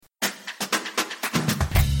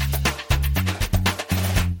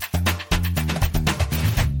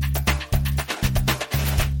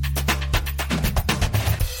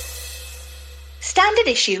Candid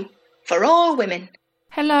Issue for all women.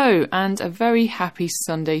 Hello, and a very happy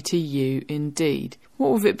Sunday to you indeed.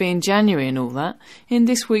 What with it being January and all that, in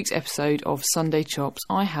this week's episode of Sunday Chops,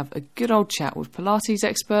 I have a good old chat with Pilates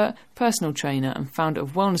expert, personal trainer and founder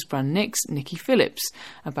of wellness brand Niix, Nicki Phillips,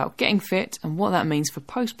 about getting fit and what that means for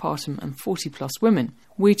postpartum and 40-plus women.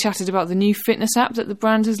 We chatted about the new fitness app that the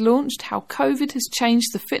brand has launched, how COVID has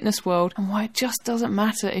changed the fitness world, and why it just doesn't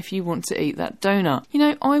matter if you want to eat that donut. You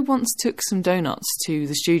know, I once took some donuts to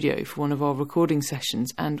the studio for one of our recording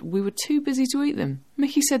sessions, and we were too busy to eat them.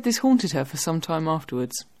 Mickey said this haunted her for some time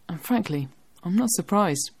afterwards, and frankly, I'm not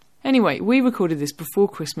surprised. Anyway, we recorded this before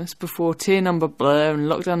Christmas, before tier number blah and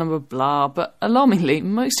lockdown number blah, but alarmingly,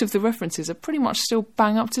 most of the references are pretty much still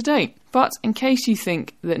bang up to date. But in case you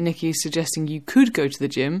think that Nicki is suggesting you could go to the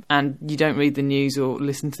gym and you don't read the news or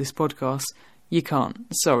listen to this podcast, you can't.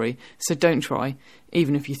 Sorry. So don't try,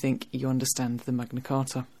 even if you think you understand the Magna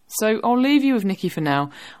Carta. So I'll leave you with Nicki for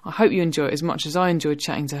now. I hope you enjoy it as much as I enjoyed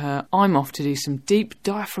chatting to her. I'm off to do some deep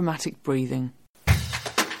diaphragmatic breathing.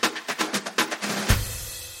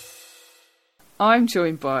 I'm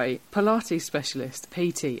joined by Pilates specialist,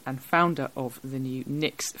 PT and founder of the new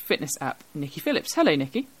Niix fitness app, Nicki Phillips. Hello,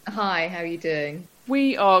 Nicki. Hi, how are you doing?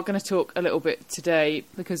 We are going to talk a little bit today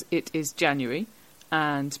because it is January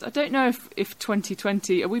and I don't know if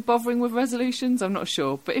 2020, are we bothering with resolutions? I'm not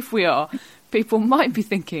sure. But if we are, people might be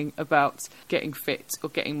thinking about getting fit or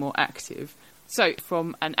getting more active. So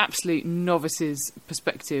from an absolute novice's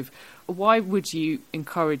perspective, why would you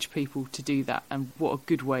encourage people to do that, and what are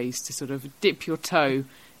good ways to sort of dip your toe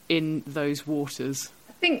in those waters?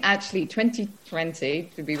 I think actually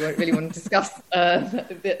 2020, if we really want to discuss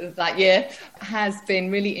that year, has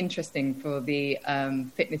been really interesting for the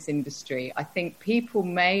fitness industry. I think people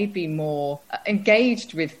may be more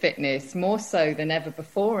engaged with fitness, more so than ever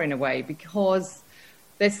before in a way, because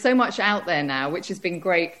there's so much out there now, which has been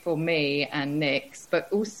great for me and Niix, but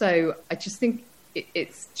also I just think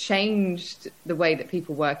it's changed the way that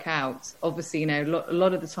people work out. Obviously, you know, a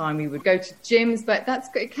lot of the time we would go to gyms, but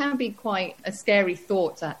it can be quite a scary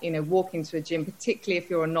thought to, you know, walk into a gym, particularly if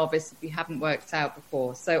you're a novice, if you haven't worked out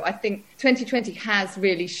before. So I think 2020 has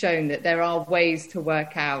really shown that there are ways to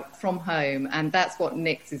work out from home, and that's what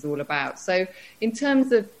Niix is all about. So in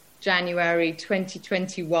terms of January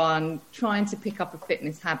 2021, trying to pick up a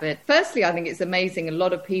fitness habit. Firstly, I think it's amazing. A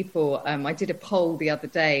lot of people, I did a poll the other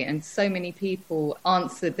day and so many people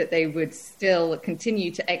answered that they would still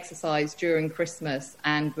continue to exercise during Christmas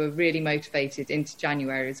and were really motivated into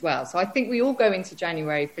January as well. So I think we all go into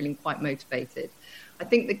January feeling quite motivated. I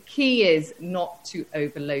think the key is not to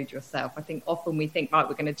overload yourself. I think often we think, right,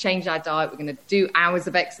 we're going to change our diet, we're going to do hours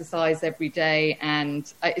of exercise every day,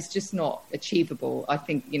 and it's just not achievable. I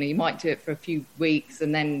think, you know, you might do it for a few weeks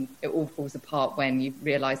and then it all falls apart when you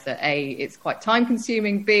realise that A, it's quite time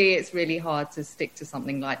consuming, B, it's really hard to stick to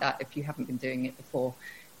something like that if you haven't been doing it before.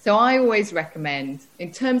 So I always recommend,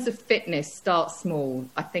 in terms of fitness, start small.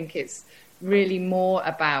 I think it's really more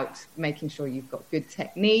about making sure you've got good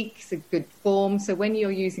techniques, a good form. So when you're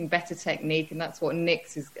using better technique, and that's what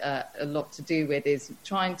Niix is a lot to do with, is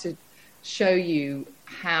trying to show you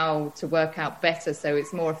how to work out better so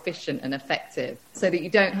it's more efficient and effective, so that you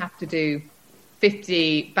don't have to do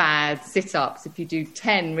 50 bad sit-ups. If you do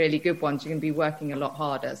 10 really good ones, you're going to be working a lot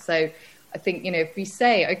harder. So I think, you know, if we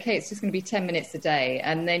say, okay, it's just going to be 10 minutes a day,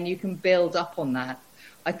 and then you can build up on that,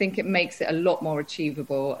 I think it makes it a lot more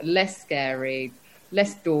achievable, less scary,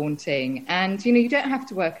 less daunting. And, you know, you don't have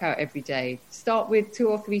to work out every day. Start with 2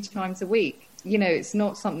 or 3 times a week. You know, it's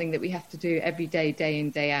not something that we have to do every day, day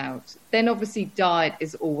in, day out. Then obviously diet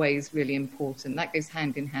is always really important. That goes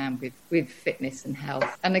hand in hand with fitness and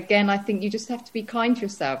health. And again, I think you just have to be kind to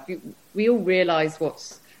yourself. We all realise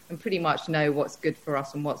and pretty much know what's good for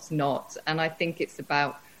us and what's not. And I think it's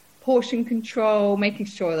about portion control, making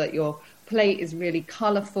sure that your plate is really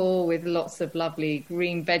colourful with lots of lovely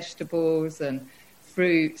green vegetables and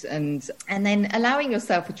fruit, and then allowing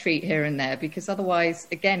yourself a treat here and there, because otherwise,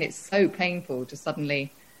 again, it's so painful to suddenly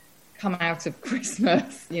come out of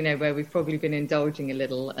Christmas, you know, where we've probably been indulging a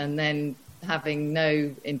little, and then having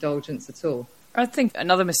no indulgence at all. I think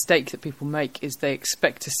another mistake that people make is they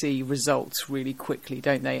expect to see results really quickly,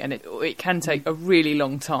 don't they? And it can take a really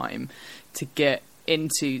long time to get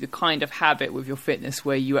into the kind of habit with your fitness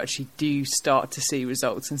where you actually do start to see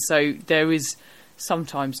results. And so there is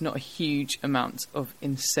sometimes not a huge amount of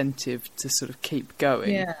incentive to sort of keep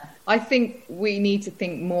going. Yeah, I think we need to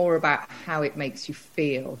think more about how it makes you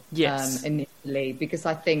feel. Yes. Initially, because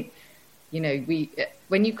I think, you know,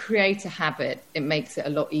 when you create a habit, it makes it a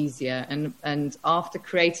lot easier. And after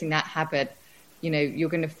creating that habit, you're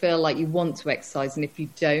going to feel like you want to exercise, and if you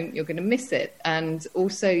don't, you're going to miss it. And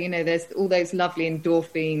also, there's all those lovely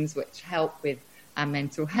endorphins which help with our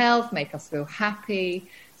mental health, make us feel happy.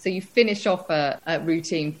 So you finish off a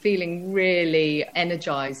routine feeling really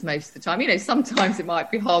energized most of the time. Sometimes it might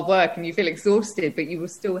be hard work and you feel exhausted, but you will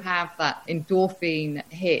still have that endorphin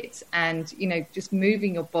hit. And, just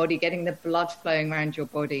moving your body, getting the blood flowing around your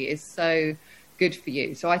body is so good for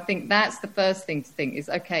you. So I think that's the first thing to think is,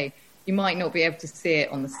 okay, you might not be able to see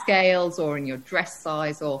it on the scales or in your dress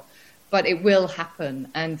size, but it will happen.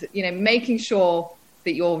 And, making sure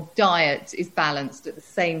that your diet is balanced at the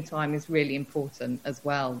same time is really important as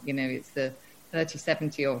well. It's the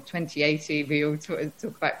 30-70 or 20-80. We all talk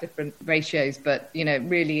about different ratios, but, it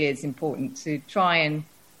really is important to try and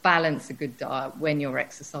balance a good diet when you're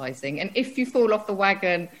exercising. And if you fall off the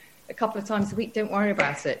wagon a couple of times a week, don't worry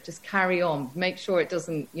about it. Just carry on. Make sure it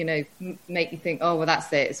doesn't, make you think, oh, well,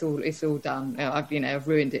 that's it. It's all done. I've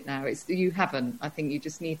ruined it now. You haven't. I think you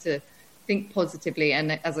just need to think positively,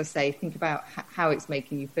 and as I say, think about how it's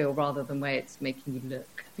making you feel rather than where it's making you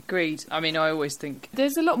look. Agreed. I always think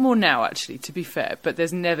there's a lot more now, actually, to be fair, but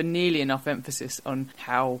there's never nearly enough emphasis on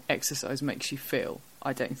how exercise makes you feel,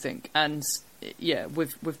 I don't think. And yeah,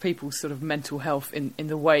 with people's sort of mental health in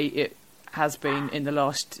the way it has been in the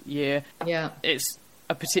last year, it's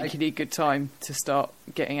a particularly good time to start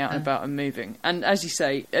getting out and about and moving. And as you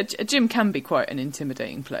say, a gym can be quite an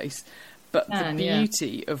intimidating place. But the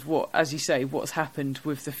beauty of what's happened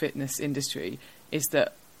with the fitness industry is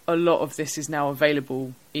that a lot of this is now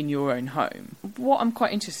available in your own home. What I'm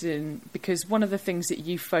quite interested in, because one of the things that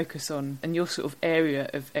you focus on and your sort of area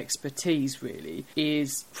of expertise really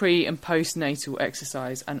is pre and postnatal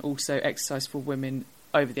exercise, and also exercise for women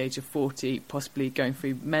over the age of 40, possibly going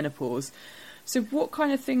through menopause. So what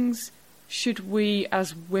kind of things should we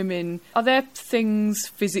as women, are there things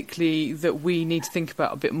physically that we need to think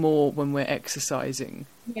about a bit more when we're exercising?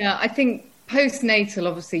 Yeah, I think postnatal,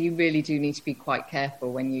 obviously, you really do need to be quite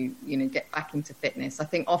careful when you get back into fitness. I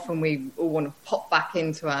think often we all want to pop back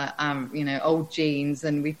into our old jeans,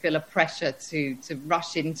 and we feel a pressure to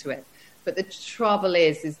rush into it. But the trouble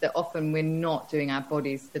is that often we're not doing our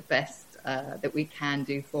bodies the best that we can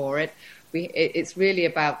do for it. It's really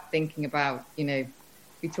about thinking about,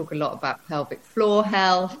 we talk a lot about pelvic floor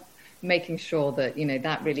health, making sure that,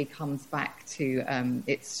 that really comes back to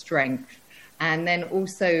its strength. And then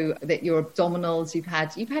also that your abdominals, you've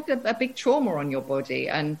had a big trauma on your body,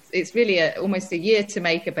 and it's really almost a year to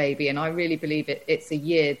make a baby. And I really believe it's a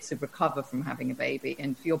year to recover from having a baby,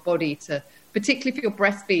 and for your body to, particularly for your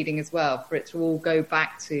breastfeeding as well, for it to all go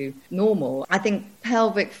back to normal. I think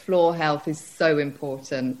pelvic floor health is so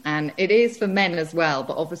important, and it is for men as well,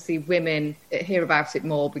 but obviously women hear about it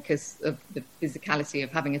more because of the physicality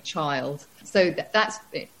of having a child. So that's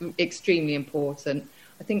extremely important.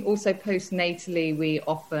 I think also postnatally, we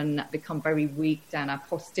often become very weak down our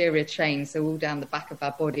posterior chain, so all down the back of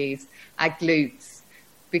our bodies, our glutes,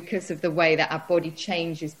 because of the way that our body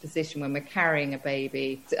changes position when we're carrying a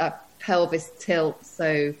baby. Our pelvis tilts,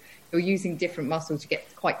 so you're using different muscles to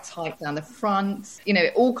get quite tight down the front.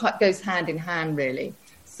 It all goes hand in hand, really.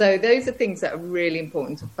 So those are things that are really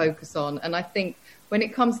important to focus on. And I think when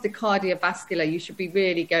it comes to cardiovascular, you should be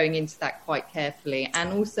really going into that quite carefully.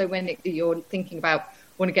 And also when you're thinking about,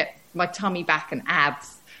 I want to get my tummy back and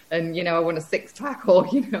abs, and, I want a six-pack, or,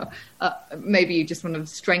 maybe you just want to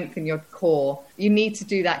strengthen your core. You need to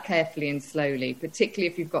do that carefully and slowly,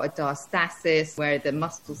 particularly if you've got a diastasis, where the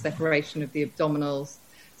muscle separation of the abdominals.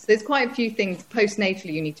 So there's quite a few things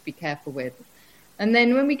postnatally you need to be careful with. And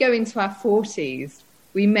then when we go into our 40s,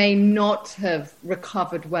 we may not have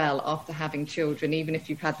recovered well after having children, even if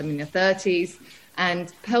you've had them in your 30s.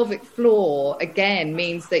 And pelvic floor, again,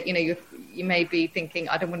 means that, you may be thinking,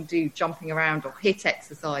 I don't want to do jumping around or HIIT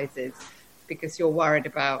exercises because you're worried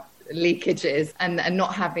about leakages and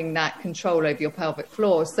not having that control over your pelvic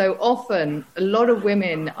floor. So often, a lot of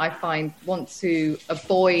women, I find, want to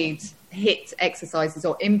avoid HIIT exercises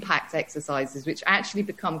or impact exercises, which actually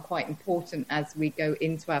become quite important as we go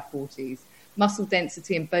into our 40s. Muscle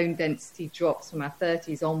density and bone density drops from our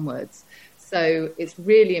 30s onwards. So it's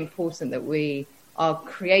really important that we are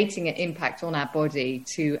creating an impact on our body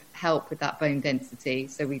to help with that bone density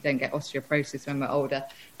so we don't get osteoporosis when we're older.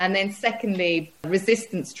 And then secondly,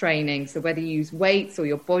 resistance training. So whether you use weights or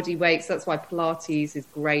your body weights, that's why Pilates is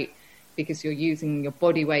great, because you're using your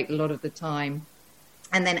body weight a lot of the time.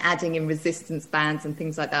 And then adding in resistance bands and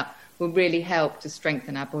things like that will really help to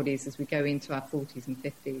strengthen our bodies as we go into our 40s and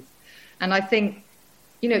 50s. And I think,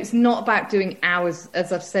 it's not about doing hours,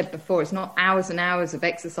 as I've said before, it's not hours and hours of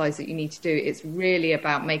exercise that you need to do. It's really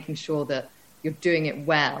about making sure that you're doing it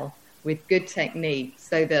well. with good technique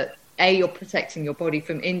so that A, you're protecting your body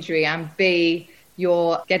from injury, and B,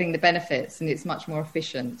 you're getting the benefits and it's much more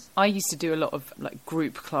efficient. I used to do a lot of like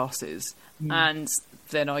group classes, and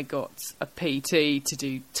then I got a PT to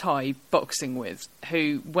do Thai boxing with,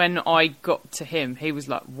 who, when I got to him, he was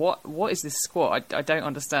like, what is this squat? I don't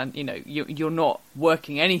understand. You know, you're not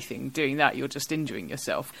working anything doing that. You're just injuring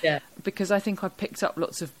yourself. Yeah. Because I think I picked up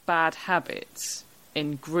lots of bad habits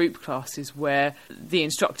in group classes where the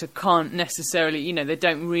instructor can't necessarily, you know, they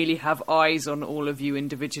don't really have eyes on all of you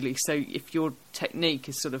individually. So if your technique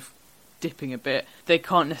is sort of dipping a bit, they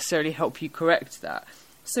can't necessarily help you correct that.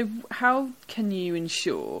 So how can you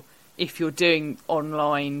ensure, if you're doing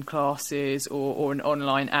online classes or an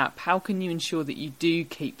online app, how can you ensure that you do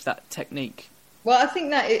keep that technique? Well, I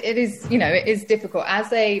think that it is, you know, it is difficult.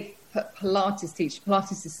 As a Pilates teacher,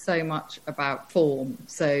 Pilates is so much about form.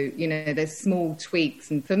 So, you know, there's small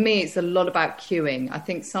tweaks. And for me, it's a lot about cueing. I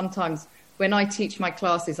think sometimes when I teach my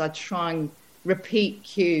classes, I try and repeat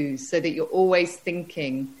cues so that you're always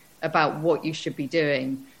thinking about what you should be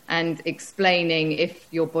doing, and explaining if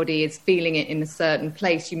your body is feeling it in a certain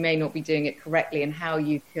place, you may not be doing it correctly, and how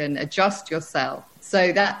you can adjust yourself.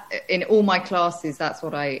 So that in all my classes, that's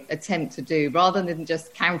what I attempt to do. Rather than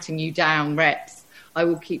just counting you down reps, I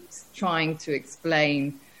will keep trying to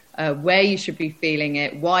explain where you should be feeling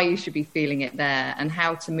it, why you should be feeling it there, and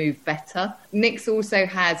how to move better. Niix also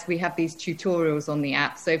we have these tutorials on the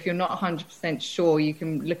app. So if you're not 100% sure, you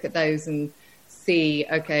can look at those and see,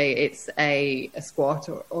 okay, it's a squat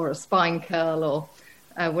or a spine curl or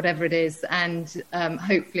whatever it is. And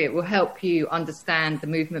hopefully it will help you understand the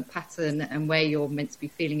movement pattern and where you're meant to be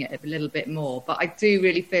feeling it a little bit more. But I do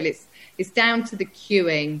really feel it's down to the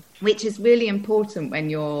cueing, which is really important when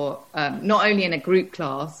you're not only in a group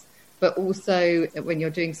class, but also when you're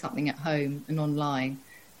doing something at home and online.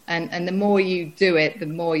 And the more you do it, the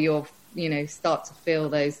more you'll, you know, start to feel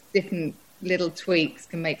those different little tweaks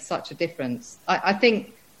can make such a difference. I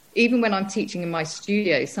think even when I'm teaching in my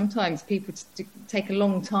studio, sometimes people take a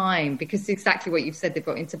long time because exactly what you've said, they've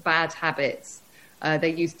got into bad habits. They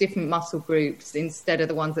use different muscle groups instead of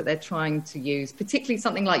the ones that they're trying to use, particularly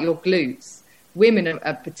something like your glutes. Women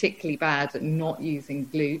are particularly bad at not using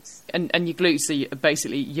glutes. And your glutes are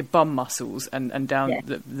basically your bum muscles and down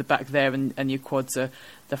the back there, and your quads are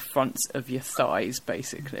the front of your thighs,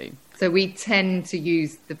 basically. So we tend to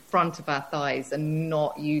use the front of our thighs and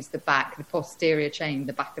not use the back, the posterior chain,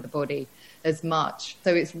 the back of the body as much.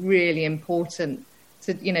 So it's really important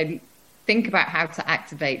to, you know, think about how to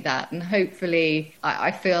activate that. And hopefully I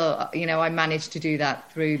feel, you know, I managed to do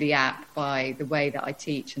that through the app by the way that I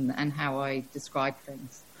teach and how I describe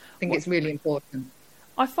things. I think it's really important.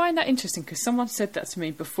 I find that interesting because someone said that to me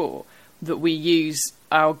before, that we use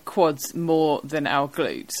our quads more than our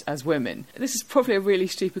glutes as women. This is probably a really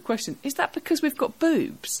stupid question. Is that because we've got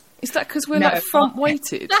boobs? Is that because we're like front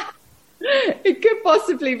weighted? It could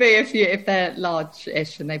possibly be if they're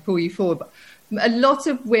large-ish and they pull you forward. But a lot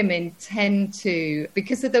of women tend to,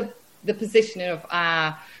 because of the positioning of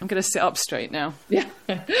our... I'm going to sit up straight now. Yeah,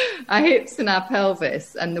 our hips and our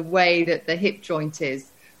pelvis and the way that the hip joint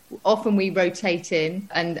is. Often we rotate in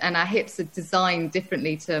and our hips are designed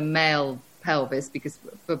differently to a male pelvis because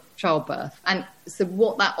for childbirth. And so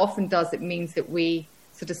what that often does, it means that we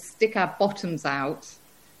sort of stick our bottoms out,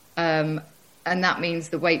 and that means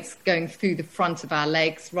the weight's going through the front of our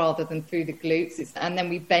legs rather than through the glutes. And then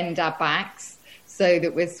we bend our backs so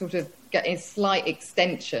that we're sort of getting a slight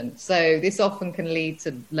extension. So this often can lead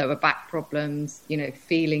to lower back problems, you know,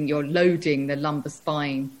 feeling you're loading the lumbar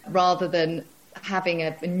spine rather than having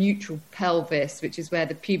a neutral pelvis, which is where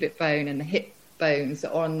the pubic bone and the hip bones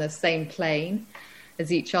are on the same plane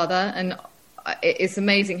as each other. And it's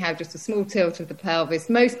amazing how just a small tilt of the pelvis,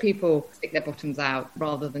 most people stick their bottoms out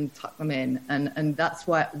rather than tuck them in. And that's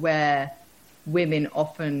where women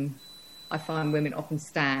often, I find women often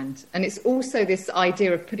stand. And it's also this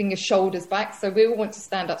idea of putting your shoulders back. So we all want to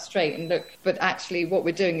stand up straight and look, but actually what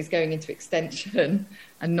we're doing is going into extension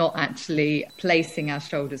and not actually placing our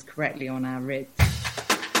shoulders correctly on our ribs.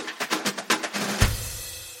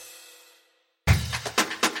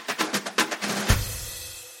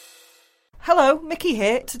 Hello, Nicki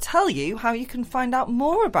here to tell you how you can find out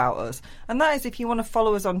more about us. And that is if you want to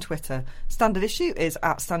follow us on Twitter. Standard Issue is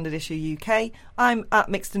at Standard Issue UK. I'm at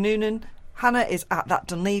Mixter Noonan. Hannah is at That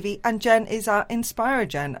Dunleavy. And Jen is at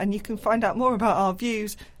InspiraGen. And you can find out more about our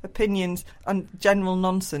views, opinions and general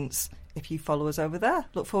nonsense if you follow us over there.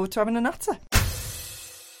 Look forward to having a natter.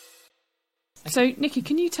 So, Nicki,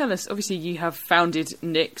 can you tell us, obviously you have founded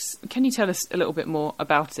Niix, can you tell us a little bit more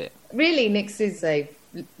about it? Really, Niix is a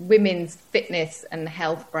women's fitness and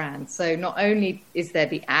health brand. So not only is there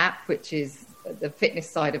the app, which is the fitness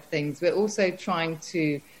side of things, we're also trying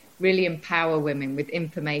to really empower women with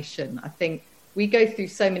information. I think we go through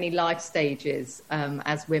so many life stages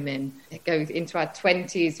as women. It goes into our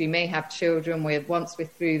 20s, we may have children. Once we're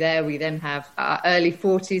through there, we then have our early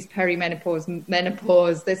 40s, perimenopause,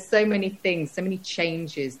 menopause. There's so many things, so many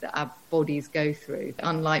changes that our bodies go through,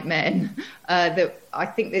 unlike men, that I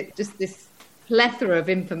think that just this plethora of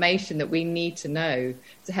information that we need to know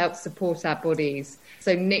to help support our bodies.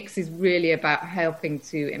 So Niix is really about helping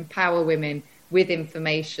to empower women with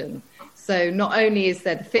information. So not only is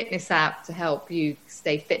there the fitness app to help you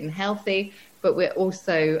stay fit and healthy, but we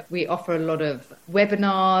offer a lot of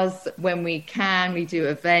webinars when we can. We do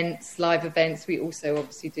events, live events. We also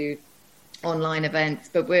obviously do online events,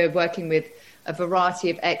 but we're working with a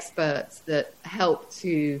variety of experts that help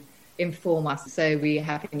to inform us. So we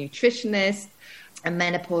have a nutritionist, a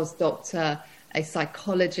menopause doctor, a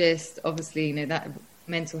psychologist. Obviously, that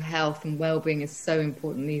mental health and well-being is so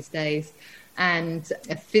important these days, and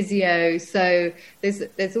a physio. So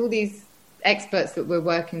there's all these experts that we're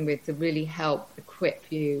working with to really help equip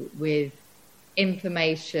you with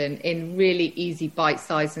information in really easy,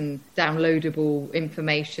 bite-sized and downloadable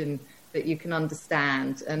information that you can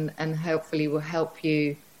understand, and hopefully will help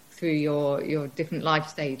you through your different life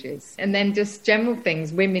stages. And then just general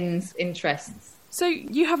things, women's interests. So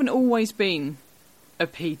you haven't always been a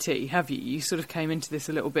PT, have you? You sort of came into this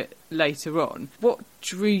a little bit later on. What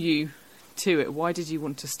drew you to it? Why did you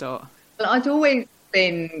want to start? Well, I'd always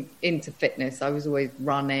been into fitness. I was always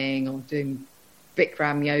running or doing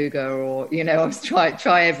Bikram yoga, or I was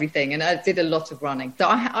try everything, and I did a lot of running. So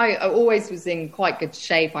I always was in quite good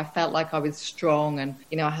shape. I felt like I was strong, and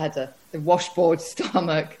I had the washboard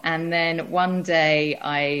stomach. And then one day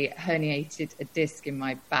I herniated a disc in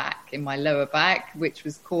my back, in my lower back, which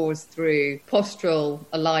was caused through postural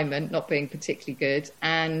alignment not being particularly good,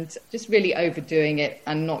 and just really overdoing it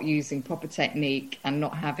and not using proper technique and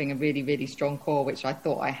not having a really, really strong core, which I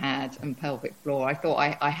thought I had, and pelvic floor. I thought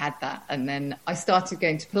I had that. And then I started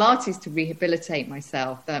going to Pilates to rehabilitate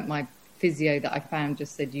myself. That my physio that I found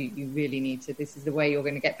just said, you really need to, this is the way you're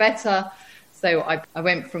going to get better. So I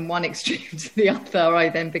went from one extreme to the other. I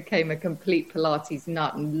then became a complete Pilates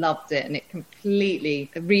nut and loved it. And it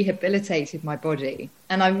completely rehabilitated my body.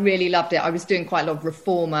 And I really loved it. I was doing quite a lot of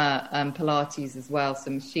reformer Pilates as well,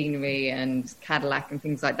 some machinery and Cadillac and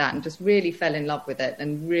things like that, and just really fell in love with it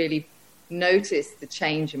and really noticed the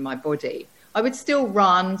change in my body. I would still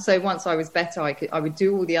run. So once I was better, I would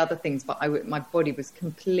do all the other things, but my body was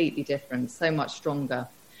completely different, so much stronger.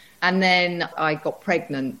 And then I got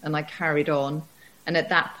pregnant and I carried on. And at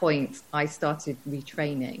that point, I started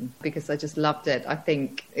retraining because I just loved it. I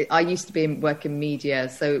think I used to be working media,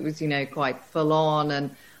 so it was, quite full on.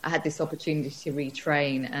 And I had this opportunity to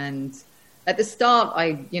retrain. And at the start,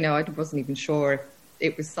 I wasn't even sure if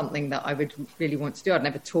it was something that I would really want to do. I'd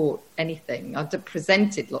never taught anything. I'd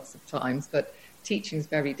presented lots of times, but teaching is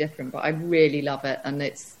very different. But I really love it. And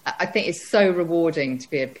I think it's so rewarding to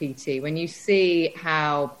be a PT when you see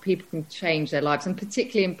how people can change their lives, and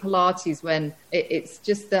particularly in Pilates, when it's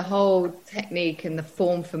just the whole technique and the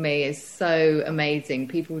form for me is so amazing.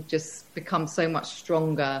 People just become so much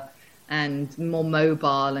stronger and more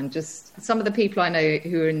mobile, and just some of the people I know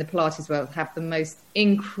who are in the Pilates world have the most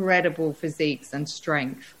incredible physiques and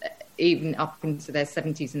strength, even up into their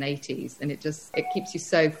 70s and 80s. And it keeps you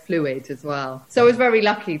so fluid as well. So I was very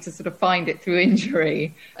lucky to sort of find it through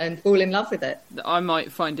injury and fall in love with it. I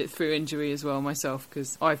might find it through injury as well myself,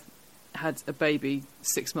 because I've had a baby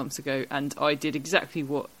 6 months ago and I did exactly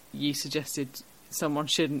what you suggested someone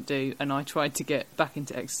shouldn't do, and I tried to get back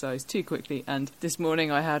into exercise too quickly, and this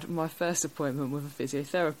morning I had my first appointment with a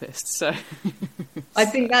physiotherapist. So I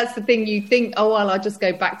think that's the thing. You think, oh well, I'll just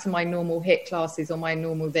go back to my normal HIIT classes or my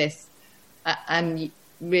normal this, and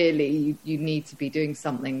really you need to be doing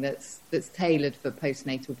something that's tailored for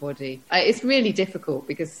postnatal body. It's really difficult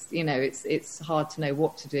because it's hard to know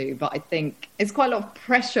what to do, but I think it's quite a lot of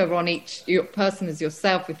pressure on your person as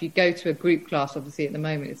yourself. If you go to a group class, obviously at the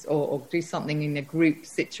moment, or do something in a group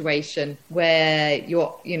situation where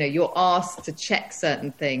you're asked to check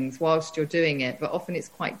certain things whilst you're doing it, but often it's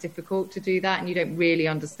quite difficult to do that, and you don't really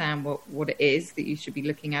understand what it is that you should be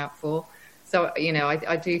looking out for. So,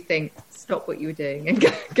 I do think stop what you were doing and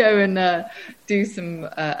go and do some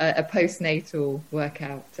a postnatal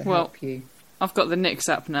workout to help you. I've got the Niix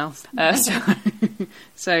app now,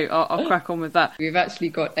 so I'll crack on with that. We've actually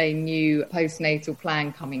got a new postnatal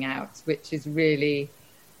plan coming out, which is really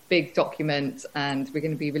big document, and we're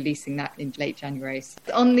going to be releasing that in late January. So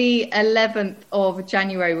on the 11th of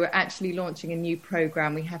January, we're actually launching a new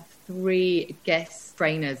program. We have 3 guest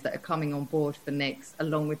trainers that are coming on board for Niix,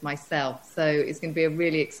 along with myself. So it's going to be a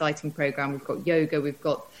really exciting program. We've got yoga, we've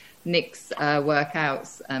got Niix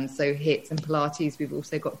workouts, so HIIT and Pilates. We've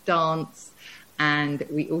also got dance. And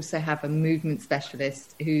we also have a movement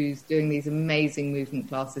specialist who's doing these amazing movement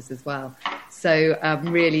classes as well. So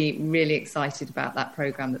I'm really, really excited about that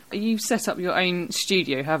programme. You've set up your own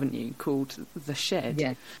studio, haven't you, called The Shed,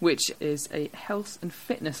 yeah. Which is a health and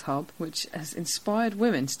fitness hub which has inspired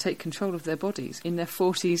women to take control of their bodies in their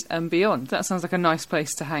 40s and beyond. That sounds like a nice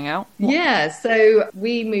place to hang out. Yeah, so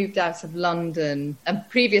we moved out of London. And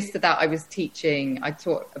previous to that, I was teaching. I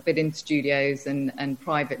taught a bit in studios and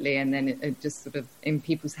privately, and then it just sort of in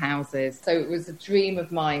people's houses. So it was a dream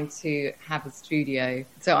of mine to have a studio.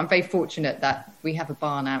 So I'm very fortunate that we have a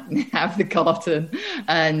barn out of the garden,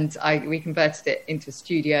 and we converted it into a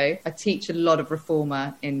studio. I teach a lot of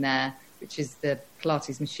reformer in there, which is the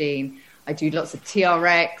Pilates machine. I do lots of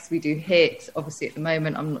TRX, we do HIIT. Obviously at the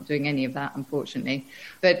moment I'm not doing any of that, unfortunately,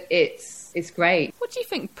 but it's great. What do you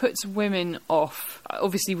think puts women off?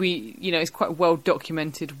 Obviously it's quite well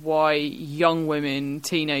documented why young women,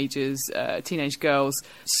 teenagers, teenage girls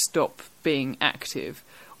stop being active.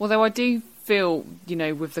 Although I do feel,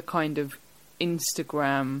 with the kind of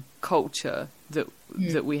Instagram culture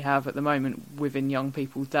that we have at the moment within young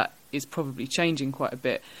people, that is probably changing quite a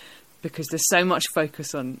bit, because there's so much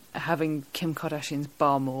focus on having Kim Kardashian's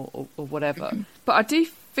bum or whatever. Mm-hmm. But I do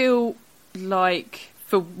feel like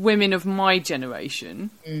for women of my generation,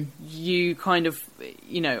 you kind of,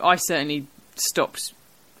 I certainly stopped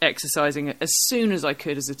exercising as soon as I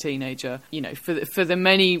could as a teenager, for the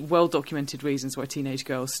many well-documented reasons why teenage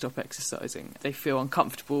girls stop exercising. They feel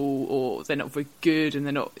uncomfortable, or they're not very good, and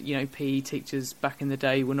they're not, PE teachers back in the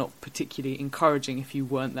day were not particularly encouraging if you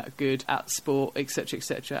weren't that good at sport, etc.,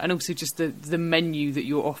 etc. And also just the menu that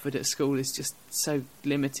you're offered at school is just so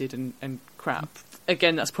limited and crap.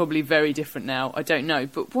 Again, that's probably very different now, I don't know.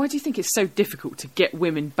 But why do you think it's so difficult to get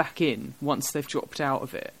women back in once they've dropped out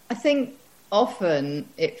of it? I think often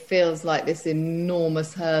it feels like this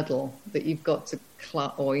enormous hurdle that you've got to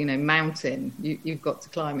climb, or mountain you've got to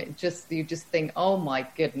climb. You just think, oh my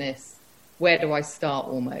goodness, where do I start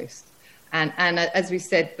almost? And as we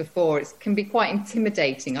said before, it can be quite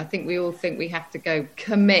intimidating. I think we all think we have to go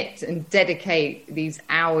commit and dedicate these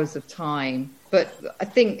hours of time. But I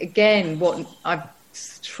think, again, what I've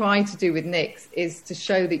tried to do with Niix is to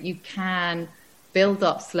show that you can build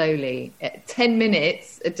up slowly. 10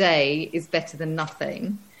 minutes a day is better than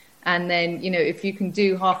nothing. And then, if you can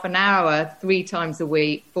do half an hour 3 times a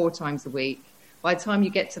week, 4 times a week, by the time you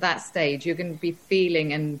get to that stage, you're going to be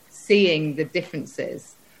feeling and seeing the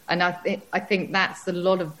differences. And I think that's a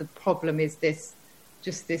lot of the problem, is this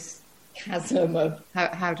chasm of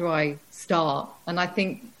how do I start? And I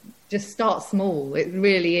think just start small. It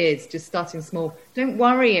really is just starting small. Don't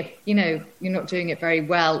worry if, you're not doing it very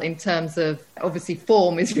well in terms of, obviously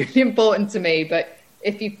form is really important to me, but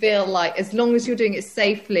if you feel like, as long as you're doing it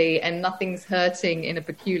safely and nothing's hurting in a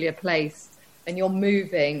peculiar place and you're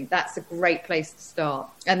moving, that's a great place to start.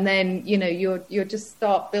 And then, you'll just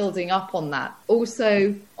start building up on that.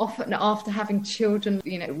 Also, often after having children,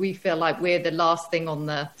 we feel like we're the last thing on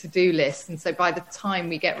the to-do list. And so by the time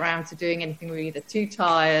we get around to doing anything, we're either too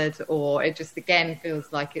tired, or it just, again,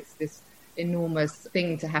 feels like it's this enormous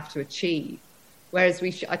thing to have to achieve. Whereas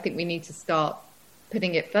I think we need to start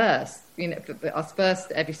putting it first, put us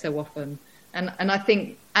first every so often. And I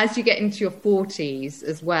think as you get into your 40s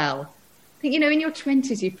as well, I think, in your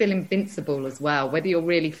 20s, you feel invincible as well, whether you're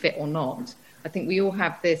really fit or not. I think we all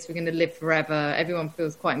have this, we're going to live forever. Everyone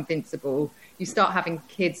feels quite invincible. You start having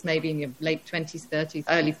kids maybe in your late 20s, 30s,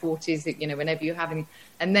 early 40s, whenever you're having,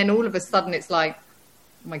 and then all of a sudden it's like,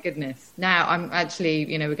 oh my goodness, now I'm actually,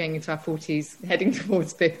 we're going into our 40s, heading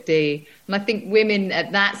towards 50. And I think women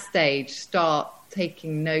at that stage start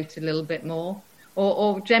taking note a little bit more,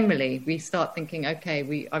 or generally we start thinking,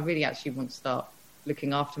 okay, I really actually want to start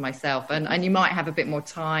looking after myself, and you might have a bit more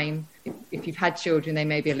time. If you've had children, they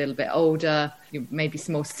may be a little bit older, you may be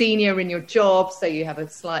more senior in your job, so you have a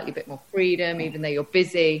slightly bit more freedom even though you're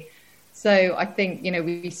busy. So I think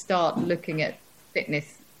we start looking at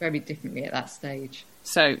fitness very differently at that stage.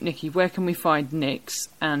 So Nicki, where can we find Niix,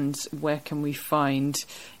 and where can we find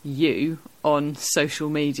you on social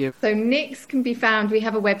media? So Niix can be found, we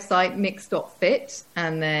have a website, niix.fit,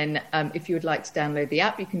 and then if you would like to download the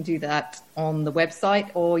app, you can do that on the website,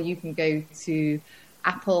 or you can go to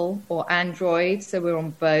Apple or Android, so we're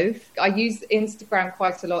on both. I use Instagram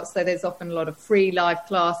quite a lot, so there's often a lot of free live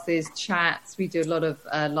classes, chats. We do a lot of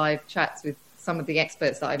live chats with some of the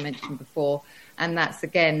experts that I mentioned before, and that's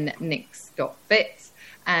again niix.fit,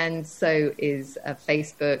 and so is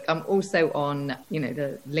Facebook. I'm also on,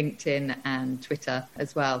 the LinkedIn and Twitter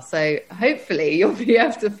as well. So hopefully you'll be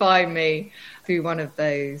able to find me through one of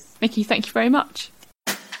those. Nicki, thank you very much.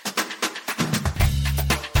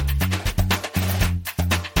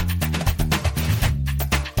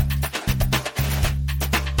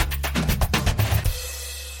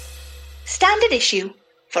 Standard issue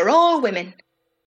for all women.